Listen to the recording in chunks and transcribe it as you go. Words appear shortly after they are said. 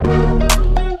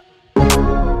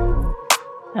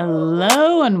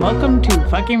Hello and welcome to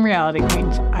Fucking Reality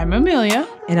Queens. I'm Amelia.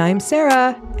 And I'm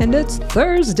Sarah. And it's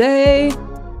Thursday.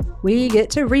 We get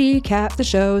to recap the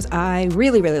shows I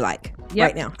really, really like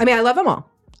right now. I mean, I love them all.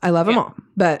 Them all.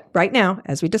 But right now,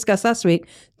 as we discussed last week,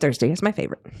 Thursday is my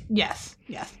favorite. Yes.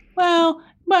 Well,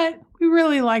 but we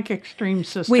really like Extreme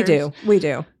Sisters. We do.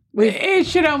 It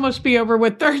should almost be over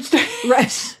with Thursday.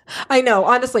 Right. I know.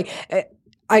 Honestly,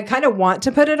 I kind of want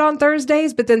to put it on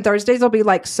Thursdays, but then Thursdays will be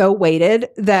like so weighted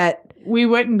that we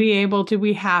wouldn't be able to.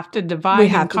 We have to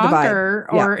divide and conquer,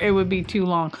 or it would be too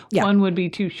long. Yeah. One would be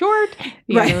too short.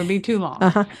 The other would be too long.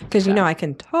 Because you know I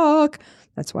can talk.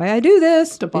 That's why I do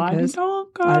this. Divide and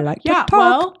conquer. I like to talk.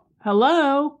 Well,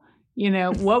 hello. You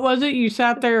know, what was it? You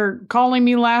sat there calling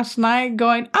me last night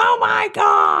going, oh my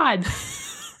God,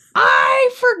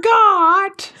 I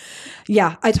forgot.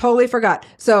 Yeah, I totally forgot.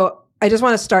 So I just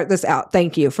want to start this out.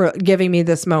 Thank you for giving me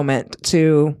this moment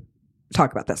to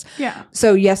talk about this. Yeah.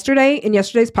 So in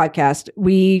yesterday's podcast,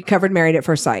 we covered Married at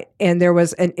First Sight. And there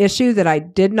was an issue that I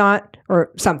did not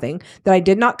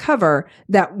cover,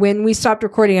 that when we stopped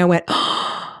recording, I went,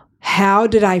 oh, how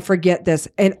did I forget this?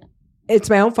 And it's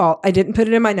my own fault. I didn't put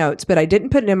it in my notes, but I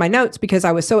didn't put it in my notes because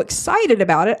I was so excited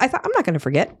about it. I thought, I'm not going to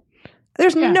forget.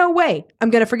 There's no way I'm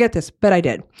going to forget this, but I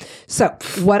did. So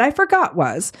what I forgot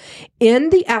was, in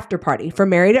the after party for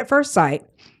Married at First Sight,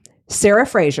 Sarah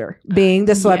Fraser, being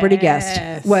the celebrity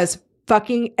guest, was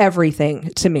fucking everything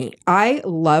to me. I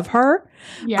love her.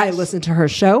 Yes. I listen to her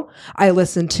show. I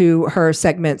listen to her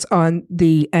segments on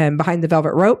the Behind the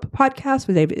Velvet Rope podcast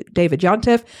with David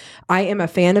Yontif. I am a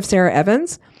fan of Sarah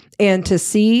Evans. And to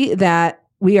see that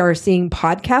we are seeing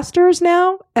podcasters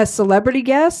now as celebrity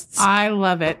guests. I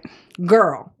love it.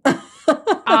 Girl.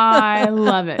 I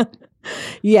love it.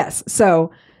 Yes.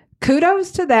 So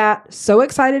kudos to that. So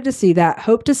excited to see that.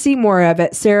 Hope to see more of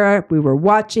it. Sarah, we were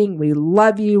watching. We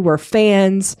love you. We're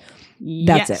fans.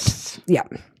 That's it. Yeah.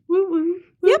 Woo-woo.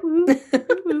 Yep.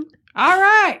 Woo-woo. All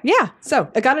right. Yeah. So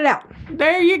I got it out.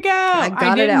 There you go.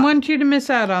 I didn't want you to miss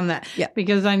out on that. Yeah.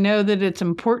 Because I know that it's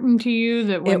important to you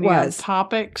that when you have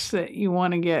topics that you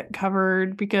want to get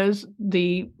covered, because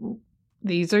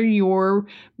these are your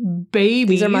babies.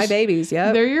 These are my babies,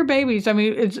 yeah. They're your babies. I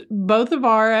mean, it's both of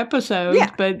our episodes,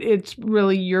 but it's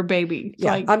really your baby. It's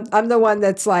like, I'm the one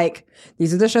that's like,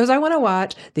 these are the shows I want to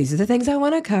watch. These are the things I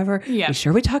want to cover. Yeah. Be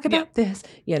sure we talk about this.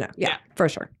 You know, for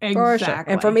sure. Exactly. For sure.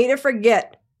 And for me to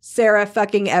forget Sarah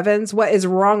fucking Evans, what is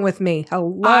wrong with me?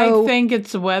 Hello? I think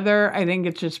it's the weather. I think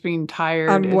it's just being tired.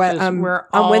 I'm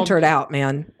wintered out,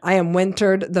 man. I am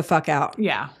wintered the fuck out.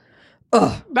 Yeah.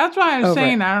 Ugh, that's why I'm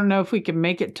saying I don't know if we can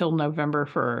make it till November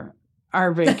for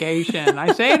our vacation.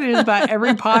 I say it is about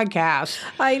every podcast.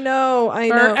 I know.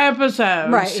 Or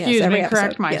episode. Right. Excuse me,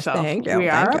 correct myself. We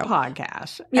are a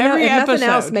podcast. Every if episode. Nothing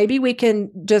else, maybe we can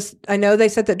just, I know they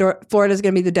said that Florida is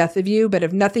going to be the death of you, but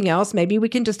if nothing else, maybe we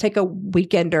can just take a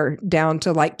weekender down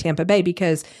to like Tampa Bay,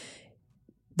 because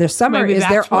the summer is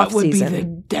their off season. Would be the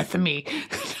death of me.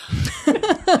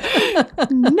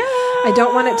 No. I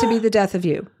don't want it to be the death of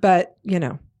you, but you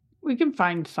know. We can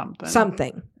find something.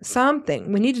 Something.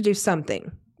 We need to do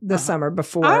something this summer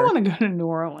before. I want to go to New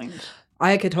Orleans.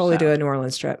 I could totally do a New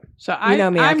Orleans trip. So you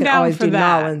know me, I could always do New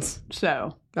Orleans.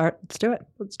 So. All right, let's do it.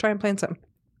 Let's try and plan something.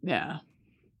 Yeah.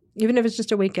 Even if it's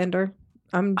just a weekender,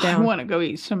 I'm down. I want to go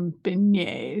eat some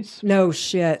beignets. No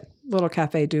shit. Little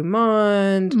Cafe Du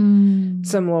Monde,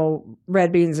 some little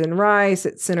red beans and rice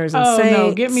at Sinners and Saints. Oh,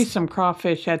 no, get me some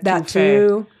crawfish at that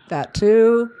too.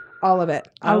 All of it.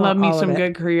 I love me some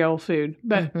good Creole food.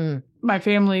 But my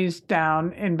family's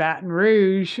down in Baton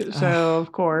Rouge, so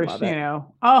of course, you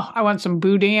know. Oh, I want some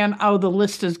boudin. Oh, the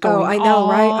list is going on. Oh, I know,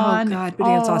 right? Oh, God.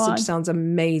 Boudin sausage sounds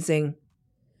amazing.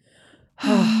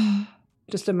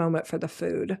 Just a moment for the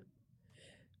food.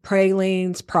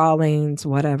 Pralines,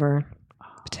 whatever.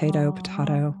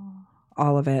 Potato,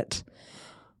 all of it.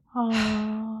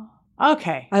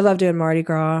 Okay. I love doing Mardi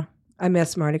Gras. I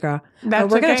miss Mardi Gras. We're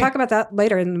going to talk about that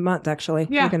later in the month, actually.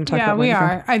 Yeah, we're going to talk about Mardi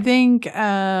Gras. I think,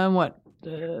 not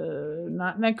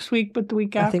next week, but the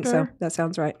week after? I think so. That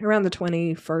sounds right. Around the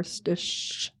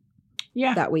 21st-ish.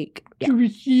 Yeah. That week. Yeah.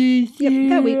 Yep,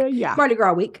 that week. Yeah. Mardi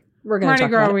Gras week. We're going to talk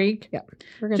about week. Yeah.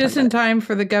 Just in time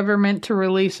for the government to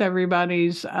release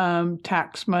everybody's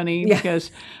tax money, because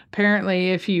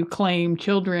apparently if you claim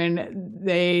children,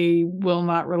 they will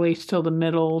not release till the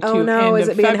middle to end of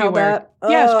February. Being held up?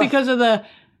 Yes, because of the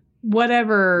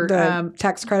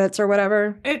tax credits or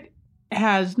whatever. It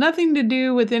has nothing to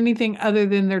do with anything other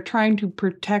than they're trying to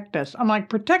protect us. I'm like,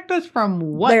 protect us from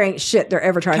what? There ain't shit they're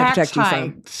ever trying to protect you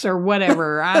from. Or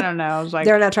whatever. I don't know. I was like,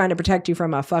 they're not trying to protect you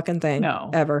from a fucking thing. No.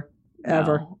 Ever.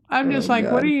 No. I'm just like,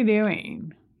 God. What are you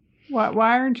doing?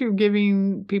 Why aren't you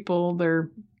giving people their,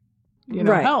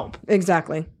 help?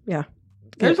 Exactly. Yeah.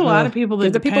 There's a lot of people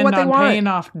that depend on paying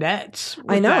off debts.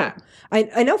 I know. That.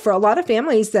 I know for a lot of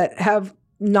families that have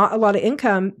not a lot of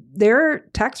income, their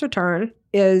tax return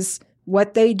is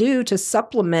what they do to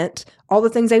supplement all the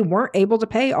things they weren't able to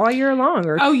pay all year long,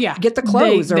 or get the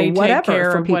clothes or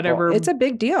whatever for people. Whatever. It's a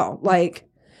big deal. Like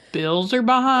bills are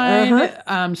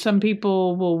behind. Some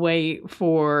people will wait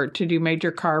to do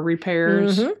major car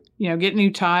repairs. Get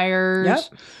new tires.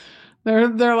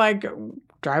 Yep. They're like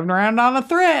driving around on a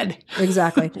thread.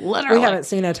 Exactly. Literally. We haven't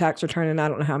seen a tax return in I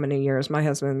don't know how many years. My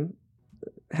husband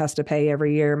has to pay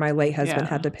every year. My late husband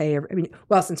had to pay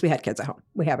since we had kids at home,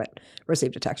 we haven't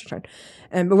received a tax return.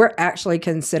 But we're actually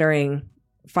considering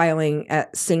filing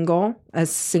at single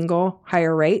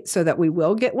higher rate so that we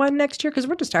will get one next year, because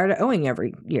we're just tired of owing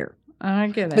every year. I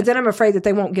get it. But then I'm afraid that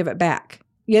they won't give it back.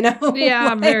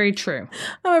 Yeah, very true.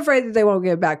 I'm afraid that they won't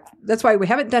give it back. That's why we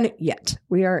haven't done it yet.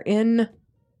 We are in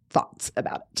thoughts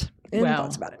about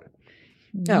it.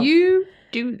 You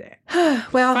do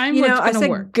that. Well, I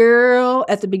said girl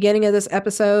at the beginning of this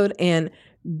episode, and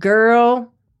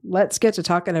girl, let's get to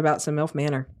talking about some MILF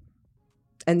Manor.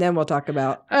 And then we'll talk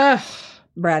about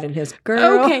Brad and his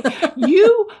girl. Okay.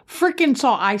 You freaking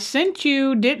saw, I sent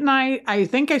you, didn't I? I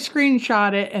think I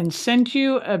screenshot it and sent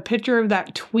you a picture of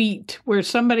that tweet where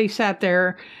somebody sat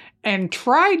there and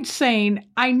tried saying,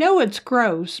 I know it's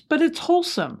gross, but it's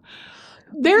wholesome.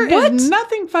 There is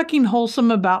nothing fucking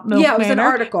wholesome about MILF Manor. Yeah, it was an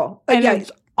article. And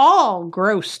it's all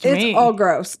gross to me. It's all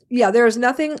gross. Yeah, there's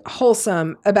nothing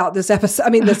wholesome about this episode. I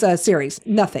mean, this series.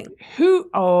 Nothing.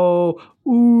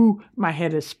 My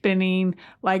head is spinning.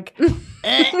 Like,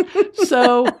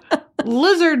 So,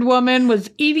 Lizard Woman was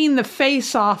eating the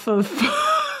face off of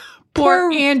poor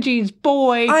Angie's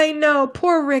boy. I know.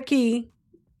 Poor Ricky.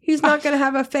 He's not going to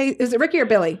have a face. Is it Ricky or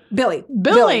Billy? Billy.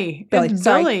 Billy.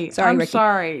 Sorry, I'm Ricky.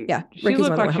 Sorry. Yeah. She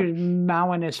looked like she was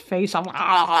mowing his face off.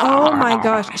 Oh my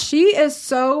gosh. She is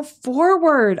so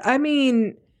forward. I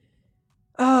mean,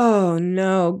 oh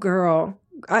no, girl.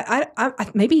 I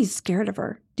maybe he's scared of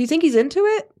her. Do you think he's into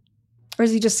it? Or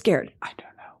is he just scared? I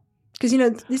don't know.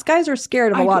 Because, these guys are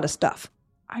scared of a lot of stuff.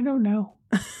 I don't know.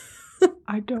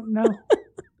 I don't know.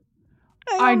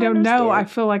 I don't know. I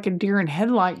feel like a deer in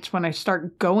headlights when I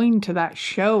start going to that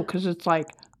show, because it's like,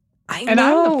 I'm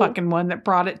the fucking one that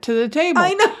brought it to the table.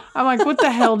 I know. I'm like, what the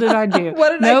hell did I do? What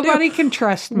did Nobody I do? can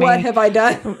trust me. What have I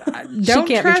done? Don't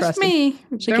trust me.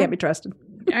 She can't be trusted.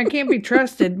 I can't be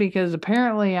trusted because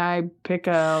apparently I pick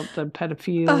out the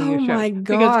pedophilia show. Oh my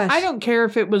gosh. Because I don't care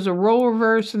if it was a role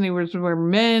reverse and they were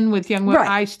men with young women. Right.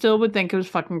 I still would think it was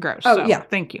fucking gross. Oh, yeah.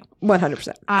 Thank you.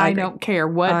 100%. I don't care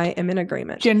what I am in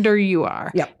agreement. Gender you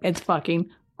are. Yep. It's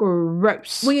fucking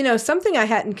gross. Well, something I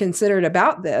hadn't considered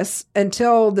about this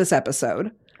until this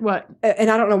episode. What?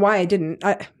 And I don't know why I didn't.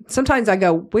 Sometimes I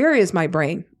go, where is my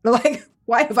brain? Like,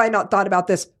 why have I not thought about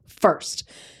this first?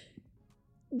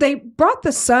 They brought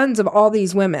the sons of all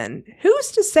these women.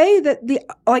 Who's to say that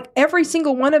every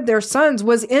single one of their sons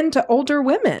was into older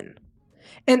women?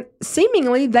 And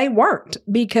seemingly they weren't,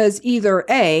 because either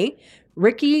A,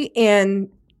 Ricky and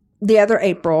the other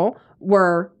April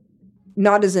were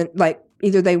not as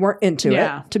either they weren't into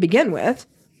it to begin with,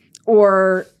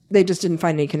 or they just didn't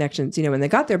find any connections, when they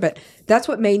got there. But that's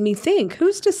what made me think,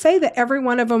 who's to say that every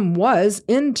one of them was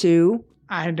into?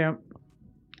 I don't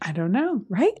know.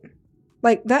 Right?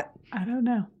 Like that. I don't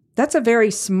know. That's a very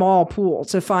small pool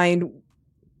to find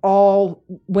all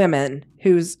women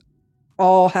who's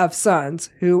all have sons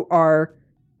who are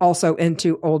also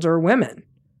into older women.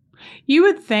 You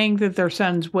would think that their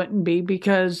sons wouldn't be,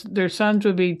 because their sons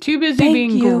would be too busy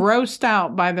being grossed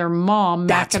out by their mom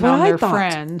macking on their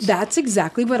friends. That's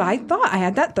exactly what I thought. I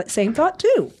had that same thought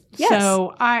too. Yes.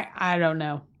 So I don't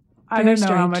know. I don't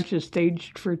know how much is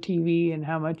staged for TV and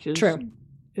how much is true.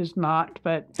 Is not,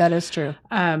 but that is true.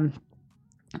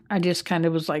 I just kind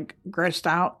of was like grossed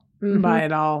out by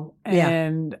it all,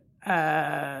 and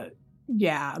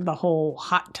the whole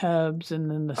hot tubs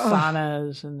and then the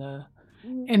saunas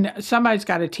and somebody's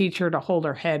got to teach her to hold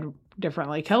her head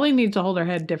differently. Kelly needs to hold her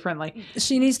head differently.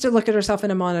 She needs to look at herself in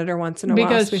a monitor once in a while.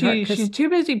 Because she's too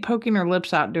busy poking her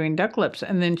lips out doing duck lips,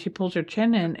 and then she pulls her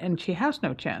chin in and she has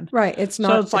no chin. Right. It's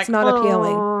not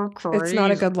appealing. Crazy. It's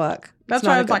not a good look. That's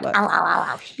why I was like, ow,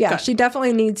 ow, ow. Yeah, she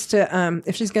definitely needs to,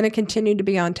 if she's going to continue to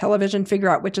be on television, figure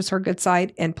out which is her good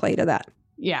side and play to that.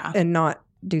 Yeah. And not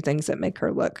do things that make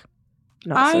her look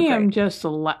not so great. I am just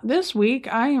this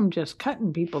week. I am just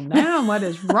cutting people down. What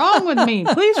is wrong with me?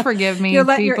 Please forgive me. You're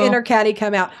letting your inner catty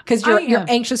come out because you're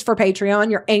anxious for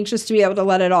Patreon. You're anxious to be able to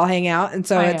let it all hang out, and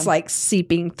so it's like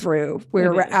seeping through.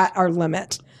 We're at our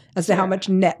limit as to how much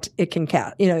net it can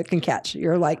catch. It can catch.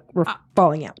 You're like we're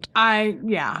falling out.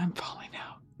 I'm falling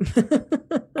out.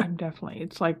 I'm definitely.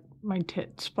 It's like my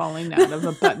tits falling out of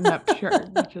a button-up shirt,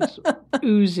 just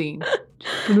oozing.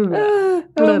 Oh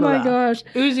my gosh.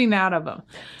 Oozing out of them.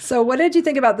 So what did you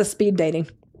think about the speed dating?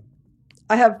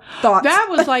 I have thoughts. That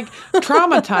was like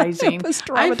traumatizing. It was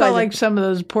traumatizing. I felt like some of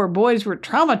those poor boys were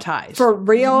traumatized. For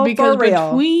real? Because for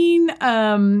real. between,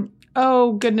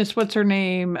 oh goodness, what's her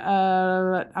name?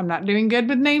 I'm not doing good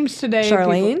with names today.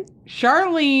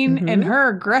 Charlene and her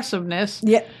aggressiveness.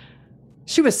 Yeah.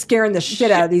 She was scaring the shit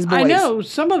out of these boys. I know.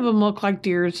 Some of them look like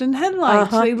deers in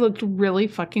headlights. They looked really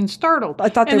fucking startled. I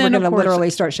thought they were going to literally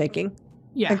start shaking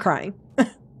and crying.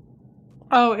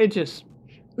 Oh, it just...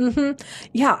 Mm-hmm.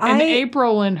 Yeah, and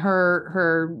April and her,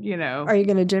 Are you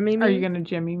going to Jimmy me? Are you going to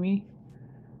Jimmy me?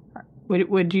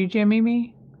 Would you Jimmy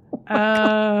me?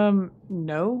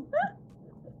 No.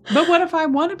 But what if I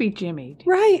want to be Jimmied?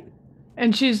 Right.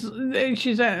 And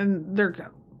and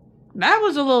they're... That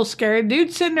was a little scary.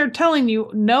 Dude sitting there telling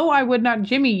you, no, I would not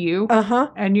Jimmy you.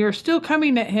 And you're still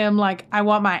coming at him like, I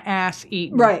want my ass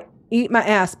eaten. Right. Eat my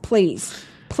ass, please.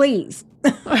 Please.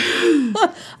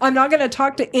 I'm not going to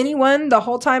talk to anyone the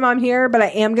whole time I'm here, but I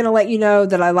am going to let you know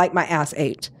that I like my ass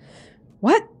ate.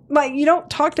 What? Like, you don't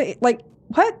talk to, like,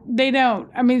 what? They don't.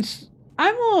 I mean,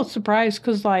 I'm a little surprised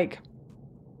because, like,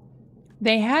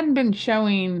 they hadn't been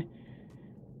showing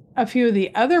a few of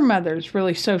the other mothers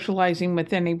really socializing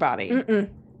with anybody.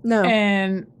 No.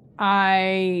 And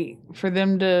for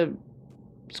them to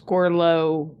score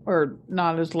low or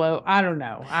not as low, I don't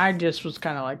know. I just was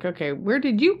kind of like, okay, where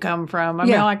did you come from? I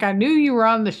mean, like, I knew you were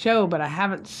on the show, but I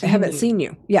haven't seen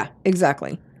you. Yeah,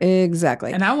 exactly.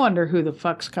 And I wonder who the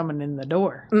fuck's coming in the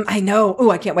door. I know. Oh,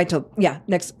 I can't wait till,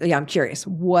 I'm curious.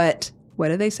 What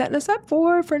are they setting us up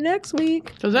for next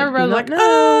week? Because everybody's like,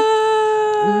 oh,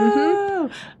 yeah.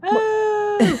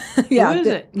 Who is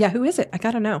it? Yeah, who is it? I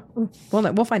gotta know.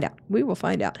 We'll find out. We will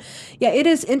find out. Yeah, it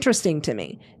is interesting to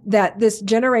me that this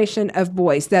generation of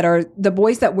boys that are the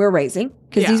boys that we're raising,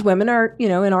 because these women are,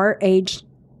 in our age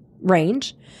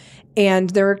range,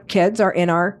 and their kids are in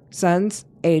our son's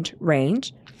age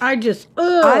range. I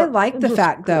like the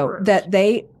fact, though, that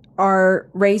they are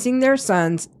raising their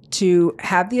sons to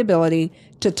have the ability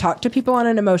to talk to people on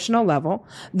an emotional level.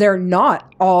 They're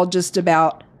not all just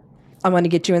about, I want to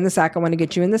get you in the sack. I want to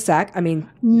get you in the sack. I mean,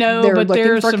 no, but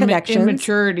there's some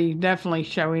immaturity definitely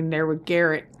showing there with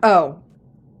Garrett. Oh,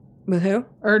 with who?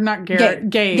 Or not Garrett,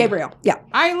 Gabe. Gabriel. Yeah.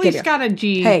 I at least got a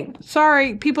G. Hey.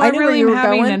 Sorry, people, I really am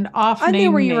having an off name. I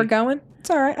knew where you were going. It's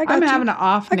all right. I got you. I'm having an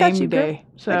off name day.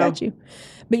 So. I got you.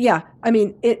 But yeah, I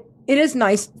mean, it is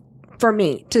nice for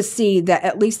me to see that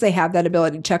at least they have that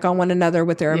ability to check on one another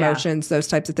with their emotions, those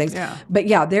types of things. Yeah. But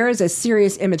yeah, there is a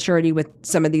serious immaturity with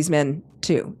some of these men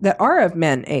too that are of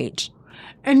men age.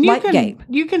 And Gabe.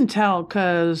 You can tell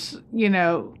because,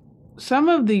 some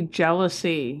of the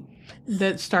jealousy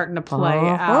that's starting to play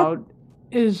out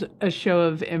is a show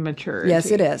of immaturity.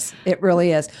 Yes, it is. It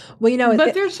really is. Well,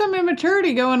 but there's some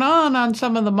immaturity going on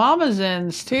some of the mama's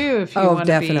ends too. If you want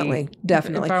definitely.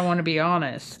 If I want to be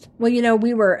honest. Well,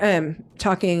 we were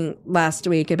talking last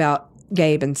week about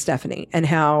Gabe and Stephanie and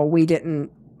how we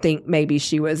didn't think maybe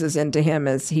she was as into him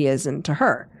as he is into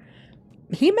her.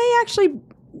 He may actually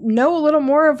know a little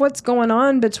more of what's going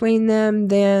on between them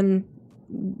than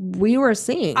we were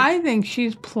seeing. I think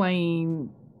she's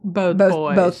playing both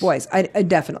boys. Both boys. I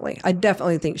definitely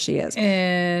think she is.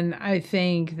 And I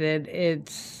think that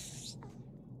it's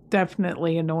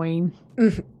definitely annoying.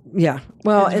 Yeah.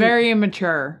 Well, it's very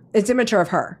immature. It's immature of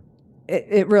her.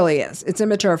 It really is. It's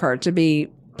immature of her to be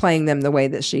playing them the way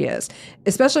that she is,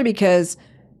 especially because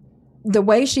the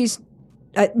way she's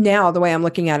now, the way I'm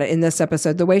looking at it in this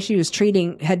episode, the way she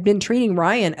had been treating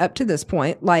Ryan up to this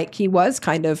point, like he was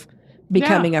kind of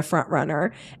becoming a front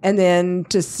runner, and then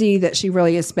to see that she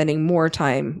really is spending more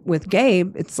time with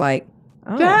Gabe, it's like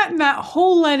that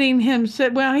whole letting him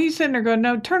sit. Well, he's sitting there going,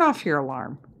 "No, turn off your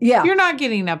alarm. Yeah, you're not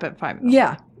getting up at 5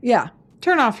 o'clock. Yeah,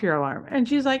 turn off your alarm." And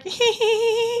she's like,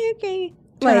 "Okay,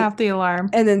 turn off the alarm."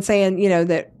 And then saying,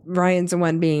 that Ryan's the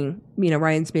one being,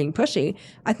 Ryan's being pushy.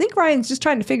 I think Ryan's just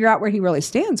trying to figure out where he really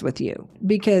stands with you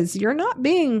because you're not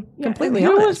being completely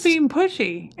honest. Who was being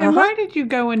pushy? And why did you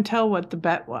go and tell what the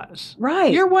bet was?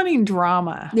 Right. You're wanting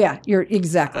drama. Yeah, you're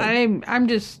exactly. I'm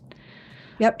just.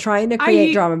 Yep, trying to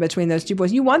create drama between those two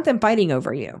boys. You want them fighting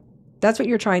over you. That's what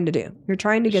you're trying to do. You're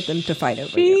trying to get them to fight over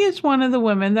She you. is one of the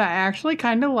women that I actually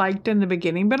kind of liked in the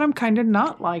beginning, but I'm kind of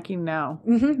not liking now.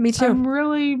 Me too.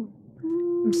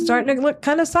 I'm starting to look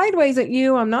kind of sideways at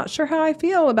you. I'm not sure how I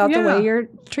feel about the way you're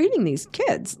treating these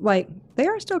kids. Like, they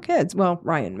are still kids. Well,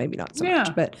 Ryan, maybe not so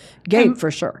much, but Gabe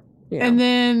for sure. Yeah. And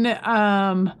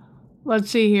then, let's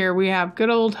see here. We have good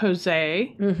old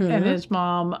Jose and his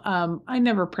mom. I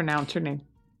never pronounce her name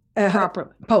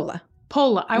properly. Paula.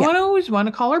 I always want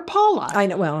to call her Paula. I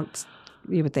know. Well,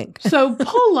 you would think. So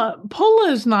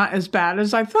Paula is not as bad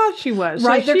as I thought she was.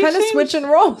 Right. So they're kind of switching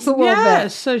roles a little bit.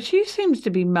 Yes. So she seems to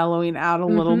be mellowing out a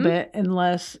little bit,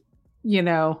 unless,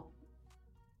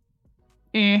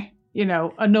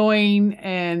 annoying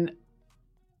and,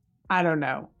 I don't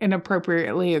know,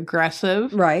 inappropriately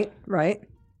aggressive. Right.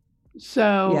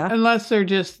 So unless they're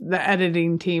just, the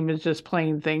editing team is just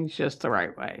playing things just the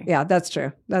right way. Yeah, that's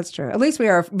true. At least we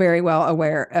are very well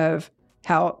aware of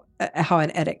how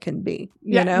an edit can be.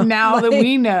 You know? Now that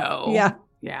we know.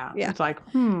 Yeah. It's like,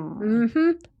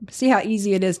 See how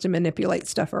easy it is to manipulate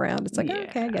stuff around. It's like,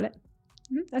 okay, I get it.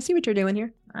 I see what you're doing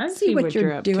here. I see what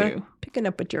you're up doing. to. Picking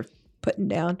up what you're putting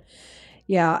down.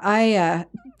 Yeah, I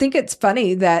think it's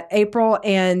funny that April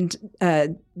and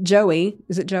Joey,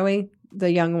 is it Joey? The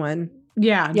young one.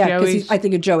 Yeah, because I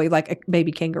think of Joey like a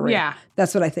baby kangaroo. Yeah.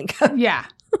 That's what I think of. Yeah.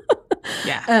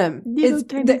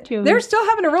 They're still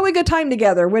having a really good time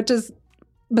together, which is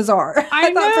bizarre.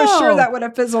 I thought for sure that would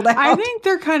have fizzled out. I think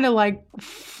they're kind of like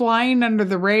flying under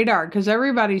the radar because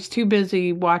everybody's too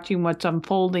busy watching what's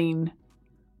unfolding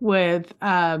with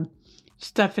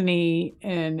Stephanie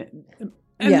and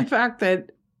the fact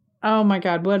that, oh my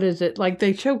God, what is it? Like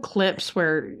they show clips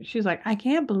where she's like, I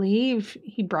can't believe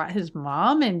he brought his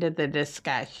mom into the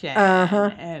discussion.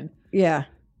 And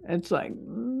it's like,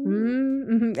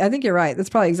 I think you're right. That's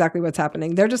probably exactly what's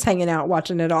happening. They're just hanging out,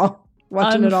 watching it all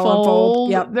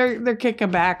unfold. Yep. They're kicking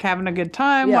back, having a good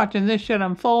time, watching this shit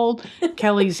unfold.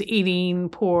 Kelly's eating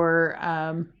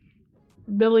poor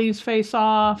Billy's face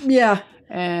off. Yeah.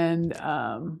 And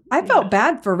I felt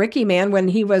bad for Ricky, man, when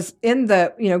he was in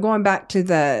the, going back to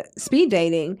the speed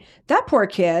dating. That poor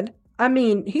kid, I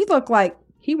mean, he looked like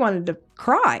he wanted to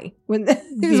cry when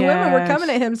these women were coming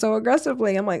at him so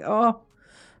aggressively. I'm like, oh,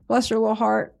 bless your little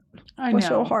heart. Bless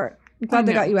your little heart. I'm glad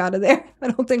they got you out of there. I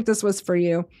don't think this was for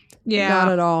you. Yeah. Not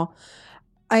at all.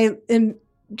 I am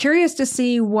curious to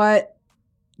see what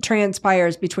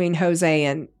transpires between Jose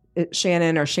and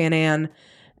Shannon,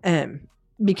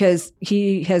 because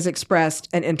he has expressed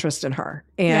an interest in her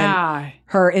and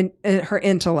her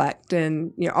intellect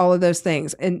and all of those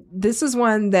things. And this is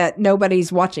one that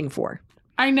nobody's watching for.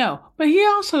 I know, but he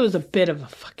also is a bit of a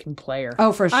fucking player.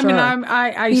 Oh, for sure. I mean,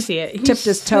 I see it. He's tipped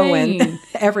his toe in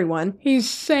everyone. He's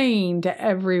saying to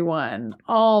everyone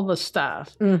all the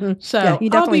stuff. Mm-hmm. So he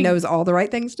definitely knows all the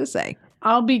right things to say.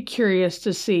 I'll be curious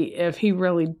to see if he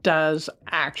really does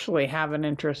actually have an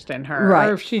interest in her,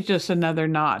 or if she's just another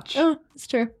notch. Oh, it's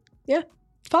true. Yeah,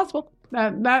 it's possible.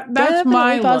 That's definitely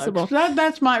my possible.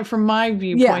 That's from my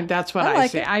viewpoint. Yeah, that's what I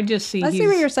see. It. I just see. I see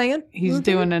what you're saying. He's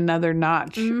doing another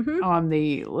notch on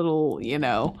the little,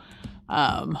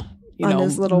 on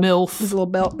his little MILF, his little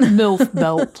belt, MILF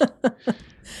belt.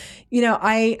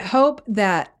 I hope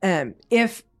that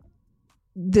if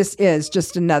this is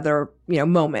just another,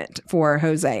 moment for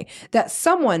Jose, that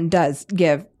someone does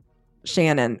give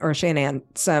Shannon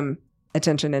some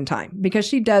attention and time, because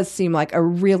she does seem like a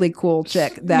really cool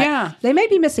chick that they may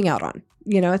be missing out on.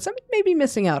 Somebody may be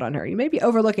missing out on her. You may be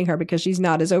overlooking her because she's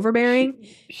not as overbearing.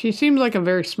 She seems like a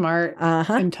very smart,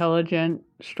 intelligent,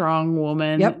 strong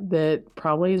woman that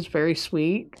probably is very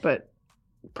sweet, but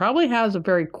probably has a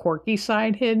very quirky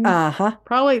side hidden.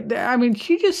 Probably, I mean,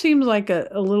 she just seems like a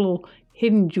little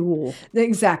hidden jewel.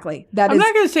 Exactly. I'm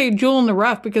not going to say jewel in the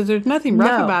rough because there's nothing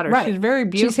rough about her. Right. She's very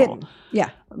beautiful. She's hidden. Yeah.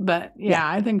 But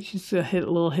I think she's a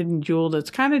little hidden jewel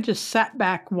that's kind of just sat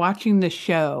back watching the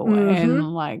show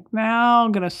and like, now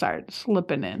I'm going to start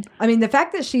slipping in. I mean, the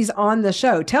fact that she's on the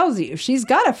show tells you she's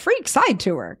got a freak side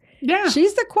to her. Yeah.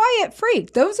 She's the quiet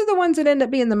freak. Those are the ones that end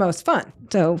up being the most fun.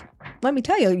 So let me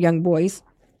tell you, young boys,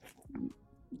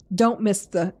 don't miss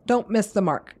the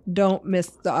mark. Don't miss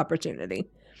the opportunity.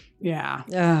 Yeah.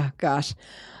 Oh, gosh.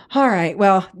 All right.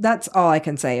 Well, that's all I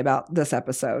can say about this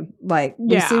episode. Like,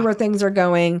 we see where things are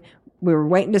going. We were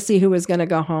waiting to see who was going to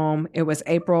go home. It was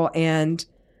April and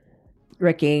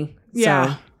Ricky.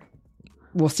 Yeah. So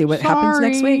we'll see what happens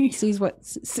next week.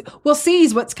 We'll see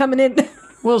what's coming in.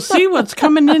 We'll see what's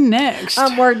coming in next.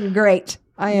 I'm wording great.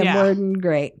 I am wording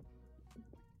great.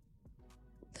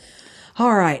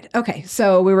 All right. Okay.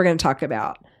 So we were going to talk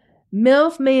about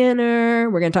MILF Manor.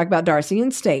 We're going to talk about Darcy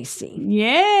and Stacy.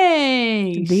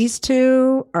 Yay! These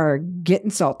two are getting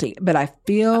salty, but I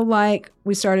feel like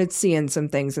we started seeing some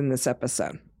things in this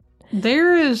episode.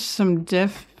 There is some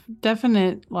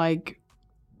definite, like,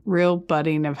 real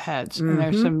butting of heads. And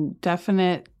there's some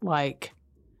definite, like,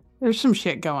 there's some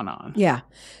shit going on. Yeah.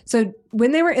 So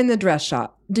when they were in the dress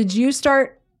shop, did you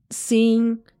start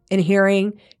seeing and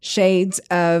hearing shades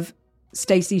of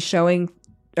Stacy showing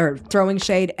or throwing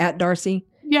shade at Darcy?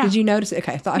 Yeah. Did you notice it?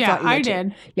 Okay. I thought you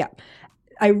did. Yeah.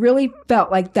 I really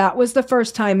felt like that was the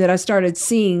first time that I started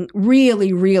seeing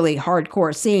really, really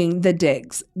hardcore, seeing the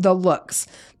digs, the looks,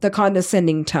 the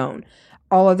condescending tone,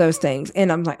 all of those things.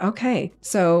 And I'm like, okay,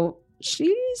 so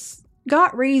she's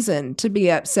got reason to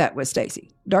be upset with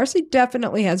Stacy. Darcy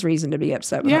definitely has reason to be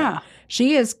upset with her.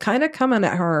 She is kind of coming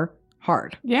at her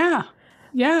hard. Yeah.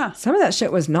 Yeah. Some of that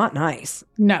shit was not nice.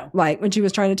 No. Like when she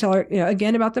was trying to tell her,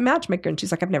 again about the matchmaker, and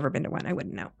she's like, I've never been to one. I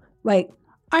wouldn't know. Like,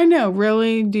 I know.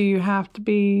 Really? Do you have to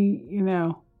be,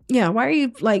 Yeah. Why are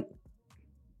you like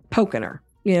poking her,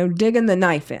 digging the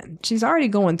knife in? She's already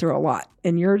going through a lot,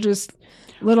 and you're just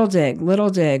little dig, little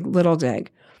dig, little dig.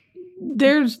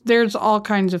 There's all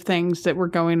kinds of things that were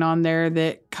going on there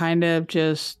that kind of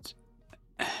just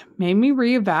made me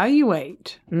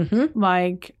reevaluate. Mm-hmm.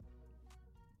 Like,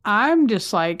 I'm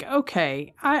just like,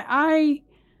 okay, I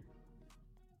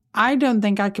don't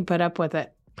think I could put up with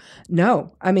it.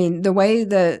 No, I mean, the way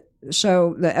the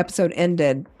episode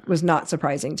ended was not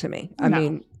surprising to me. I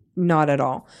mean, not at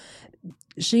all.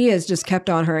 She has just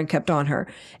kept on her and kept on her.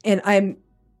 And I'm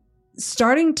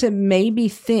starting to maybe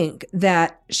think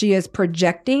that she is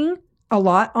projecting a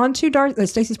lot onto Darcy.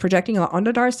 Stacey's projecting a lot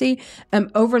onto Darcy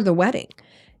over the wedding.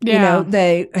 Yeah.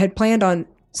 They had planned on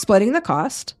splitting the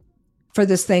cost for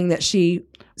this thing that Stacey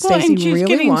and she's really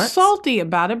getting wants. salty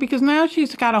about it because now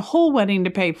she's got a whole wedding to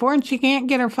pay for, and she can't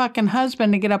get her fucking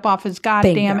husband to get up off his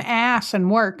goddamn ass and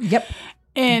work. Yep.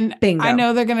 And Bingo. I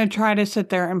know they're going to try to sit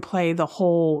there and play the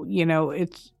whole,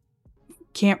 it's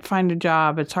can't find a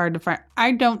job. It's hard to find.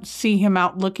 I don't see him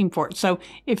out looking for it. So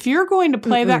if you're going to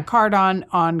play that card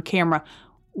on camera,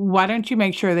 why don't you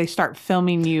make sure they start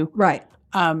filming you? Right.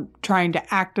 Trying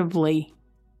to actively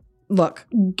look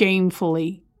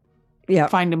gamefully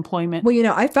find employment.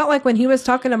 Well, I felt like when he was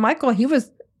talking to Michael,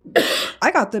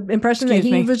 I got the impression that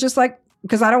he was just like,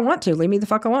 because I don't want to, leave me the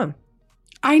fuck alone.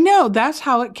 I know. That's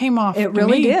how it came off. It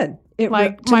really did.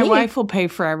 My wife will pay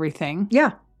for everything.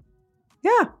 Yeah.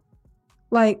 Yeah.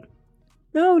 Like,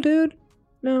 no, dude.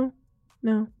 No.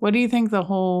 What do you think the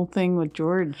whole thing with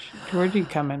Georgie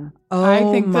coming? Oh, I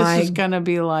think this is going to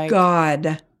be like.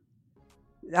 God.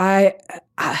 I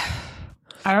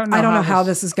don't know how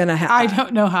this is going to happen. I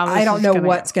don't know how this is I don't know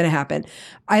what's going to happen.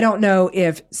 I don't know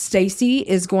if Stacy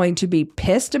is going to be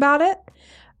pissed about it.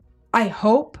 I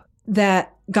hope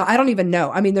that, God, I don't even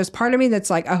know. I mean, there's part of me that's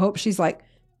like, I hope she's like,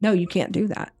 no, you can't do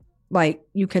that. Like,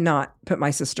 you cannot put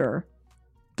my sister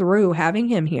through having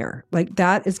him here. Like,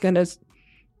 that is going to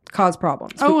cause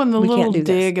problems. And the little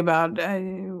dig about,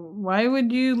 why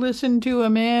would you listen to a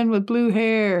man with blue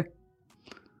hair?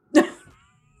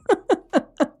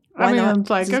 I mean, it's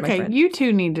like, okay, you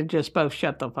two need to just both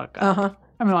shut the fuck up. Uh-huh.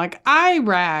 I mean, like, I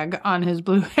rag on his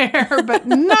blue hair, but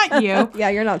not you. Yeah,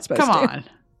 you're not supposed to. Come on.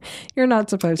 You're not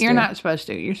supposed to. You're not supposed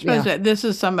to. You're supposed to. This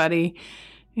is somebody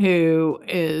who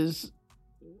is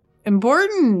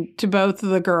important to both of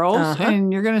the girls,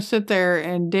 and you're going to sit there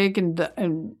and dig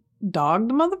and dog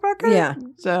the motherfucker? Yeah.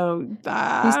 So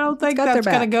I don't think that's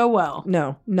going to go well.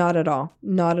 No, not at all.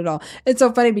 Not at all. It's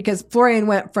so funny because Florian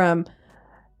went from,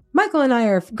 Michael and I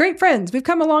are great friends. We've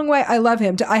come a long way. I love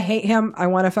him. I hate him. I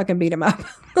want to fucking beat him up.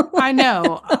 I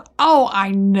know. Oh,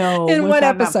 I know. In one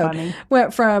episode,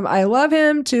 went from I love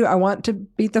him to I want to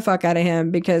beat the fuck out of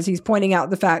him because he's pointing out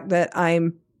the fact that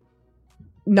I'm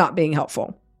not being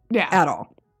helpful. Yeah. At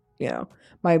all.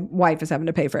 My wife is having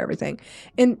to pay for everything.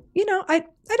 And, I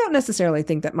don't necessarily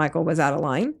think that Michael was out of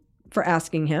line for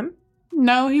asking him.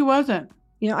 No, he wasn't.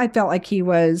 I felt like he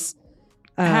was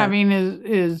having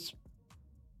his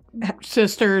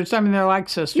sisters. I mean, they're like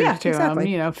sisters to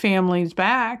him. Family's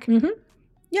back. Mm-hmm.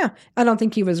 Yeah. I don't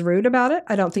think he was rude about it.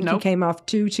 I don't think he came off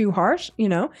too harsh. He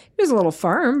was a little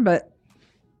firm, but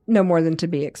no more than to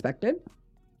be expected.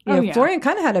 Florian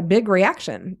kind of had a big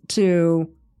reaction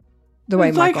to the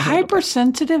way Michael like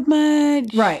hypersensitive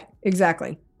much. Right.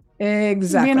 Exactly. Being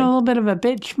a little bit of a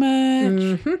bitch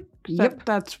much. Mm-hmm. Yep.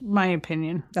 That's my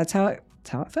opinion. That's how it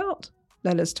felt.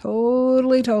 That is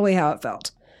totally how it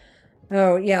felt.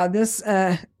 Oh yeah, this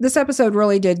episode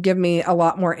really did give me a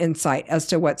lot more insight as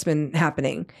to what's been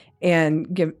happening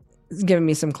and giving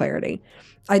me some clarity.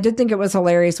 I did think it was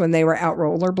hilarious when they were out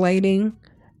rollerblading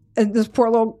And those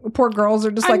poor girls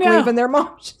are just like leaving their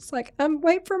mom. She's like,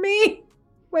 wait for me.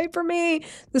 Wait for me.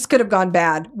 This could have gone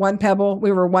bad.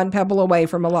 We were one pebble away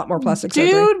from a lot more plastic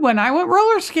surgery. Dude, when I went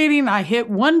roller skating, I hit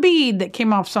one bead that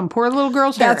came off some poor little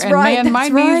girl's hair. That's right. And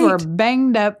man, my knees were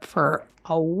banged up for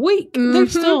a week. They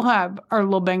still are a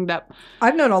little banged up.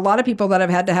 I've known a lot of people that have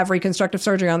had to have reconstructive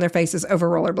surgery on their faces over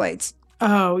rollerblades.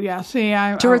 Oh, yeah. See,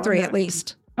 2 or 3 at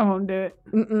least. I won't do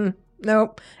it.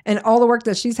 Nope. And all the work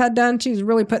that she's had done, she's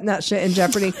really putting that shit in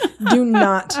jeopardy. Do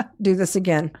not do this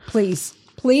again. Please.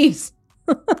 Please.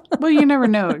 Well, you never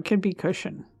know. It could be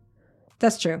cushion.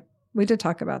 That's true. We did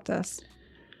talk about this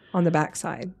on the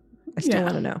backside. I still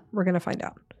want to know. We're going to find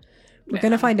out. We're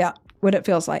going to find out what it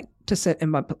feels like to sit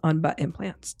on butt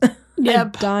implants. Yep.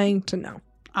 I'm dying to know.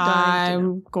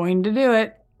 I'm going to do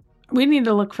it. We need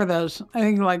to look for those. I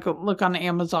think look on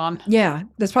Amazon. Yeah.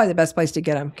 That's probably the best place to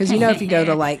get them. Because if you go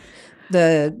to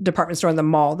the department store in the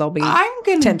mall, they'll be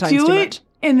 10 times too much.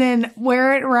 And then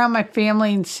wear it around my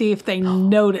family and see if they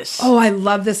notice. Oh, I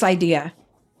love this idea.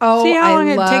 Oh, see how long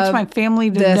it takes my family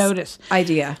to notice.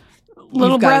 Idea.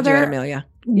 Little brother, do it, Amelia.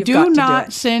 Do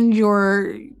not send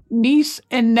your niece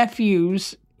and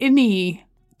nephews any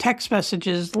text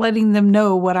messages letting them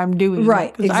know what I'm doing.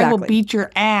 Right, exactly. I will beat your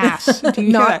ass. Do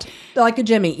you not like a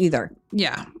Jimmy either.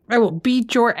 Yeah. I will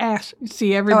beat your ass.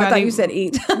 See, everybody. Oh, I thought you said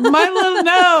eat.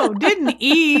 Didn't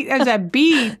eat. As a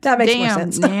beat. That makes more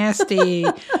sense. Nasty.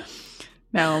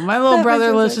 No, my little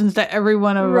brother listens to every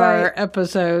one of our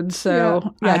episodes,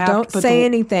 so don't say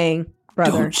anything,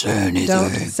 brother. Don't say anything. Don't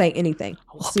say anything.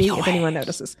 See if anyone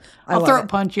notices. I'll throat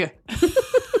punch you.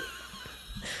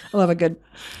 I love a good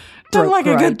Don't like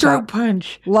a good throat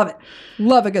punch. Love it.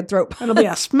 Love a good throat punch. It'll be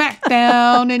a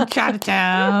smackdown in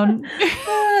Chinatown.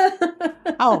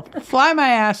 I'll fly my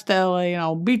ass to LA and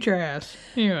I'll beat your ass.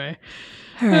 Anyway.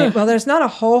 All right. Well, there's not a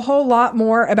whole lot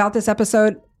more about this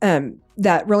episode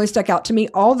that really stuck out to me.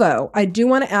 Although I do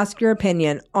want to ask your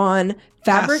opinion on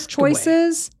fabric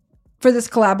choices for this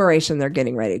collaboration they're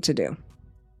getting ready to do.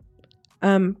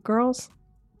 Girls,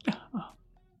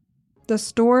 the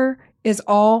store is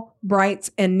all brights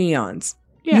and neons.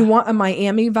 Yeah. You want a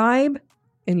Miami vibe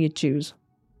and you choose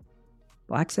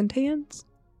blacks and tans.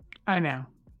 I know.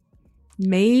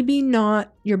 Maybe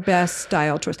not your best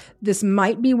style choice. This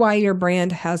might be why your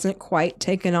brand hasn't quite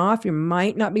taken off. You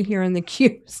might not be hearing the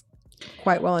cues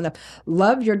quite well enough.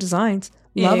 Love your designs.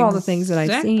 Love all the things that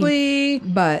I've seen.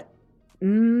 But,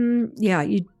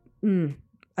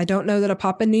 I don't know that a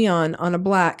pop of neon on a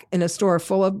black in a store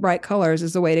full of bright colors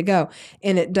is the way to go.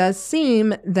 And it does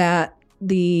seem that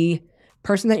the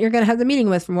person that you're going to have the meeting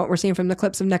with, from what we're seeing from the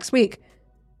clips of next week,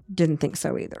 didn't think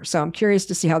so either. So I'm curious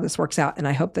to see how this works out, and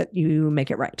I hope that you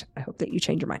make it right. I hope that you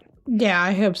change your mind. Yeah,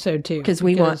 I hope so too. Because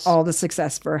we want all the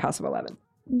success for House of 11.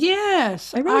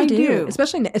 Yes, I really do.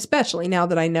 Especially now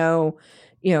that I know,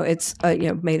 it's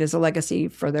made as a legacy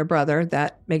for their brother.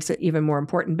 That makes it even more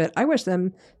important. But I wish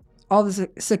them all the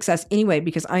success anyway,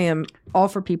 because I am all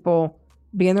for people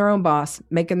being their own boss,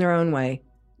 making their own way.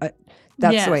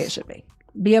 That's the way it should be.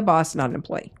 Be a boss, not an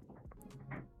employee.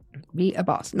 Be a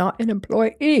boss, not an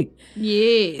employee.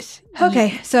 Yes.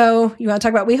 Okay, so you want to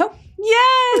talk about WeHo?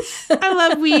 Yes! I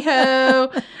love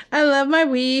WeHo. I love my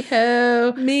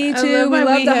WeHo. Me too. We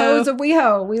love the hoes of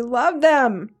WeHo. We love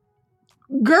them.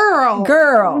 Girl.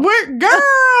 Where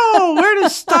to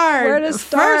start?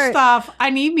 First off, I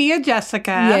need me a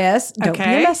Jessica. Yes. Don't be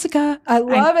a Messica. I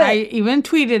love it. I even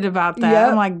tweeted about that. Yep.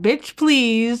 I'm like, bitch,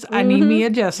 please. I need me a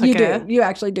Jessica. You do. You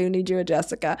actually do need you a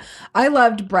Jessica. I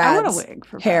loved Brad's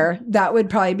hair. That would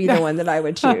probably be the one that I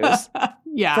would choose.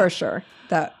 Yeah. For sure.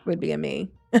 That would be a me.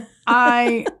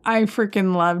 I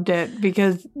freaking loved it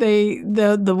because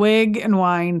the wig and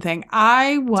wine thing.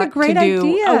 I want to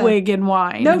do a wig and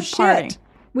wine. No shit. Party.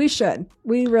 We should.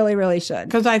 We really, really should.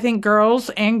 Because I think girls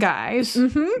and guys,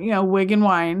 wig and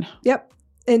wine. Yep.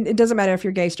 And it doesn't matter if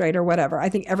you're gay, straight, or whatever. I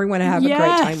think everyone would have a great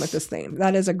time with this theme.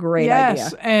 That is a great idea.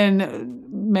 Yes, and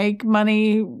make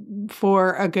money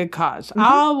for a good cause.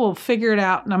 I will figure it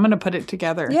out, and I'm going to put it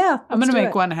together. Yeah, I'm going to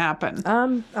make one happen.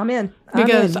 I'm in.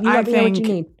 Because I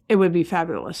think it would be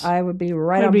fabulous. I would be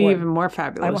right on board. It would be even more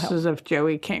fabulous as if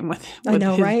Joey came with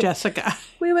his Jessica.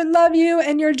 We would love you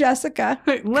and your Jessica.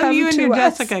 Love you and your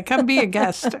Jessica. Come be a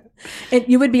guest.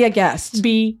 You would be a guest.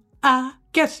 Be a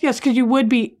guest. Yes, because you would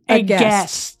be a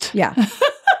guest. Yeah.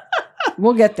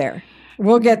 We'll get there.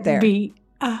 Be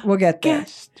We'll get there.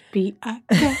 Be a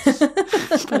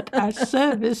guest. Put our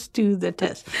service to the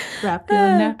test. Wrap your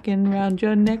napkin around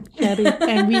your neck, Jerry,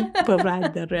 and we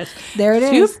provide the rest. There it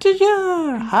is. Soup de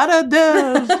jour, how to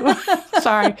do.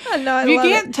 Sorry. No, you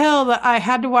can't tell that I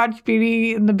had to watch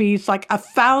Beauty and the Beast like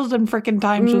 1,000 freaking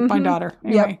times with my daughter.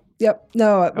 Anyway. Yep.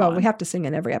 No, well, we have to sing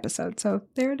in every episode, so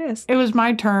there it is. It was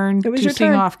my turn to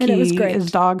sing off key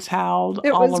as dogs howled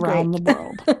all around the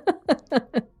world.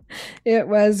 It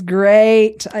was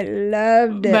great. I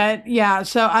loved it. But yeah,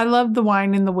 so I love the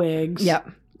Whine and the Wigs. Yep.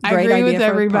 I agree with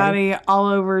everybody all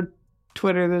over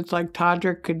Twitter that's like,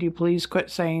 Todrick, could you please quit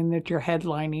saying that you're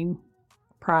headlining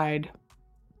Pride?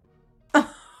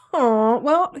 Oh,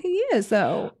 well, he is,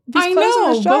 though. I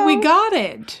know, but we got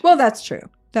it. Well, that's true.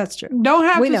 That's true. Don't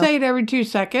have to say it every 2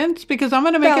 seconds because I'm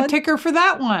going to make a ticker for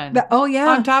that one.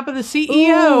 On top of the CEO.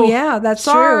 Oh, yeah, that's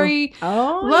Sorry. true.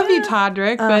 Oh, Love you,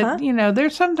 Todrick, but,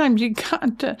 there's sometimes you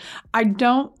got to... I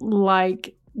don't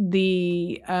like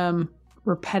the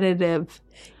repetitive...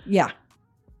 Yeah.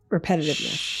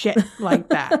 Repetitiveness. Shit like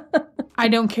that. I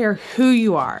don't care who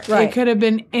you are. Right. It could have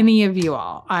been any of you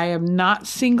all. I am not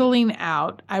singling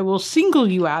out. I will single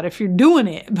you out if you're doing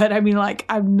it. But I mean, like,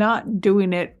 I'm not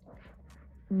doing it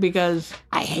because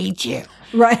I hate you.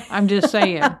 Right. I'm just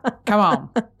saying. Come on.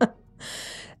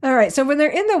 All right. So when they're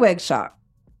in the wig shop,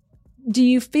 do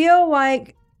you feel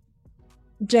like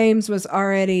James was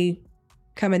already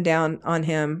coming down on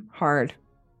him hard?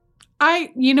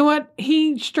 You know what?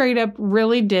 He straight up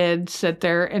really did sit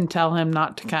there and tell him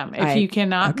not to come. If you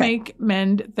cannot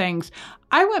mend things.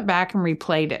 I went back and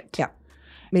replayed it. Yeah,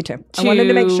 me too. I wanted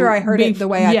to make sure I heard it the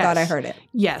way I thought I heard it.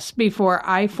 Yes, before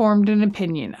I formed an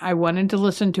opinion. I wanted to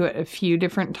listen to it a few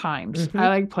different times. Mm-hmm.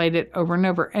 I played it over and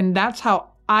over. And that's how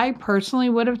I personally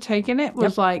would have taken it,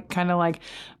 was kind of like,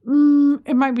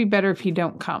 it might be better if you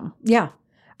don't come. Yeah.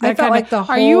 I felt like the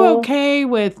whole... Are you okay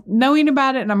with knowing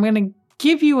about it? And I'm going to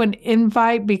give you an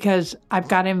invite because I've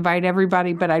got to invite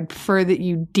everybody, but I'd prefer that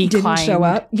you decline. Didn't show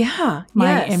up. Yeah.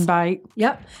 My invite.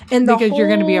 Yep. And because you're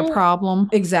going to be a problem.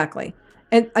 Exactly.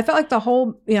 And I felt like the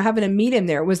whole, having to meet him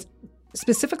there was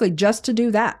specifically just to do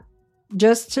that.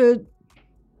 Just to,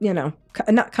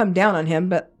 not come down on him,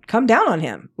 but come down on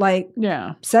him. Like,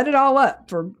 set it all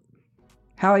up for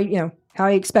how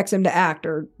he expects him to act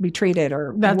or be treated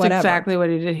or That's whatever. exactly what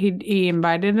he did. He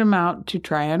invited him out to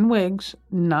try on wigs,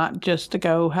 not just to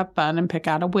go have fun and pick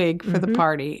out a wig for the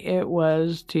party. It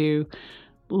was to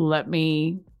let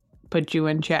me put you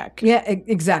in check. Yeah,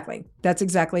 exactly. That's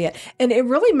exactly it. And it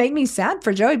really made me sad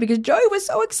for Joey because Joey was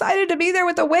so excited to be there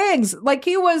with the wigs. Like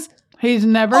He's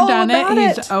never done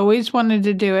it. He's always wanted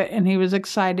to do it, and he was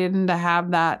excited and to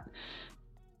have that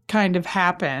kind of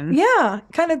happen. Yeah,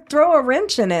 kind of throw a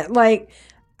wrench in it. Like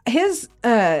his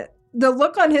the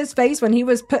look on his face when he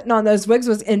was putting on those wigs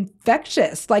was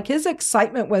infectious. Like his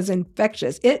excitement was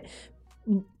infectious. It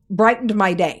brightened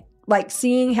my day. Like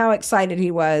seeing how excited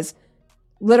he was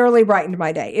literally brightened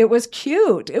my day. It was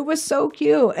cute. It was so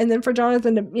cute. And then for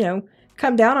Jonathan to,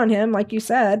 come down on him, like you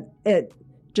said, it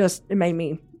made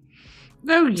me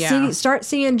start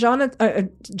seeing Jonathan.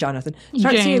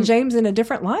 Start seeing James in a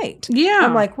different light. Yeah.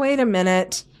 I'm like, wait a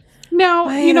minute. Now,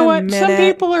 you know what? Some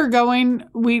people are going,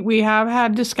 we have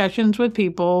had discussions with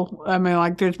people. I mean,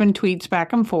 like there's been tweets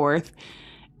back and forth.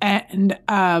 And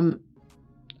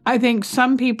I think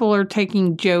some people are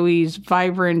taking Joey's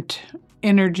vibrant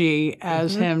energy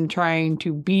as him trying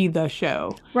to be the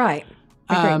show. Right.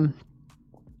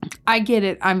 I get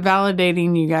it. I'm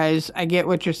validating you guys. I get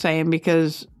what you're saying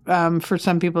because for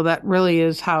some people that really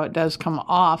is how it does come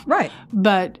off. Right.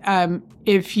 But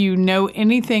if you know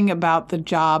anything about the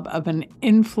job of an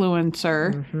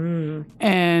influencer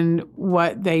and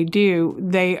what they do,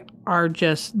 they are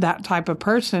just that type of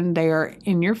person. They are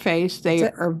in your face. They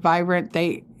are vibrant.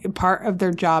 Part of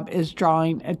their job is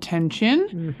drawing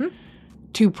attention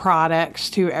to products,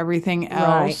 to everything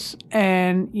else. Right.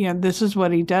 And, this is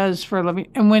what he does for a living.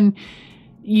 And when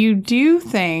you do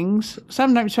things,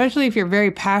 sometimes, especially if you're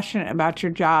very passionate about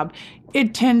your job,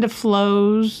 it tend to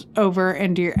flows over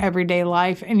into your everyday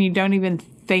life and you don't even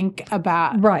think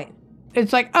about. Right.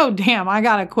 It's like, oh, damn, I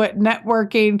got to quit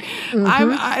networking.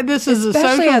 This is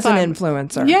especially a social as time. An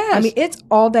influencer. Yes. I mean, it's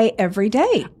all day, every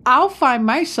day. I'll find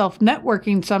myself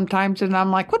networking sometimes and I'm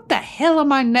like, what the hell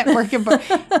am I networking for?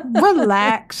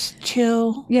 Relax,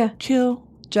 chill. Yeah. Chill.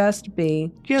 Just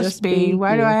be.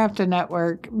 Why do I have to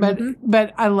network?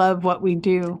 But I love what we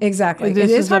do. Exactly. It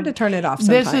is hard to turn it off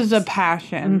sometimes. This is a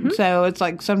passion. So it's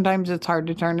like sometimes it's hard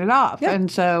to turn it off. Yep. And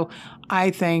so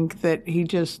I think that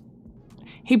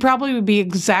he probably would be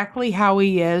exactly how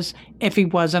he is if he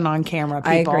wasn't on camera,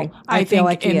 people. I agree. I feel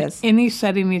like he is. Any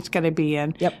setting he's going to be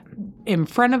in. Yep. in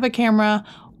front of a camera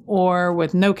or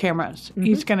with no cameras.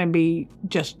 He's going to be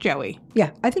just Joey.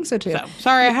 Yeah, I think so too. So,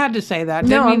 sorry, I had to say that.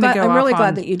 No, I'm really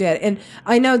glad that you did. And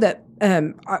I know that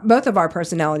both of our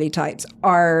personality types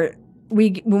are,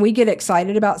 when we get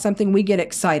excited about something, we get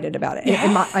excited about it. Yes.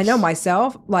 And I know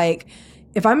myself, like,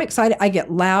 if I'm excited, I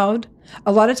get loud.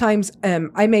 A lot of times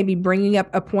I may be bringing up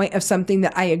a point of something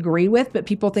that I agree with, but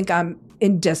people think I'm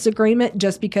in disagreement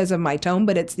just because of my tone,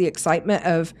 but it's the excitement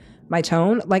of my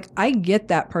tone. Like, I get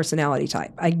that personality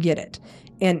type. I get it.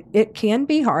 And it can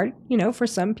be hard, for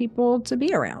some people to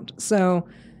be around. So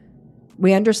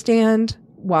we understand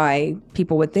why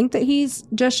people would think that he's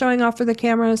just showing off for the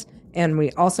cameras. And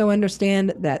we also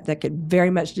understand that that could very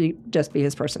much just be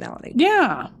his personality.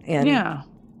 Yeah. And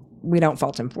we don't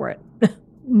fault him for it.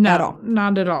 No, at all.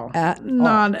 Not at all.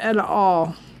 Not at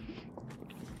all.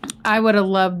 I would have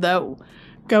loved, though,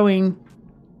 going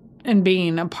and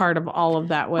being a part of all of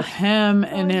that with him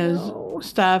and his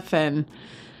stuff. And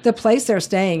the place they're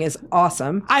staying is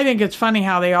awesome. I think it's funny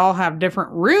how they all have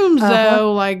different rooms,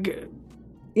 though. Like,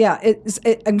 yeah,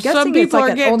 I'm guessing it's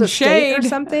like an old estate or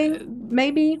something,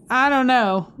 maybe. I don't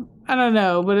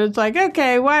know, but it's like,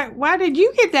 okay, why did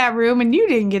you get that room and you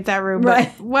didn't get that room?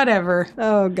 Right. But whatever.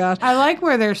 Oh, gosh. I like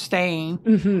where they're staying.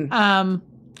 Mm-hmm.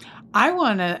 I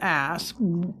want to ask,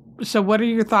 so what are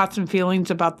your thoughts and feelings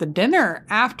about the dinner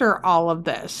after all of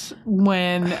this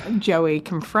when Joey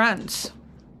confronts?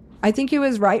 I think he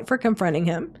was right for confronting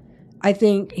him. I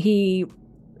think he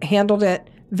handled it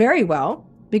very well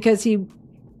because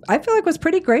I feel like was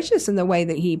pretty gracious in the way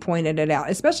that he pointed it out,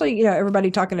 especially, everybody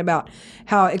talking about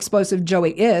how explosive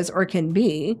Joey is or can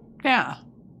be. Yeah.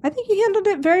 I think he handled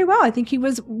it very well. I think he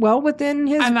was well within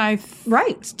his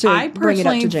rights to bring it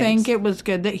up to James. I personally think it was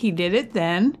good that he did it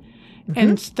then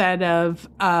instead of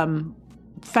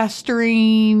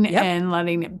festering and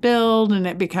letting it build and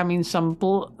it becoming some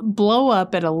blow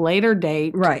up at a later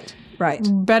date. Right.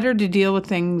 Better to deal with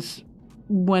things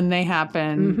when they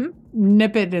happen.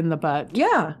 Nip it in the bud.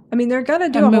 Yeah. I mean, they're going to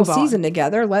do a whole season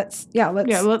together. Let's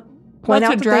point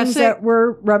out the things that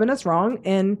were rubbing us wrong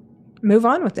and move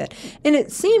on with it. And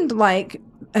it seemed like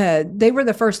they were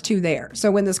the first two there.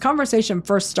 So when this conversation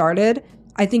first started,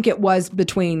 I think it was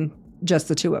between just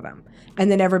the two of them. And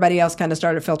then everybody else kind of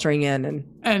started filtering in.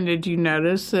 And did you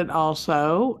notice that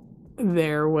also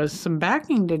there was some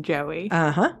backing to Joey?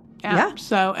 Uh-huh. Yeah.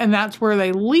 So, and that's where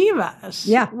they leave us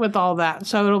with all that.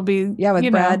 So it'll be,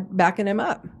 with Brad backing him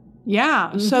up.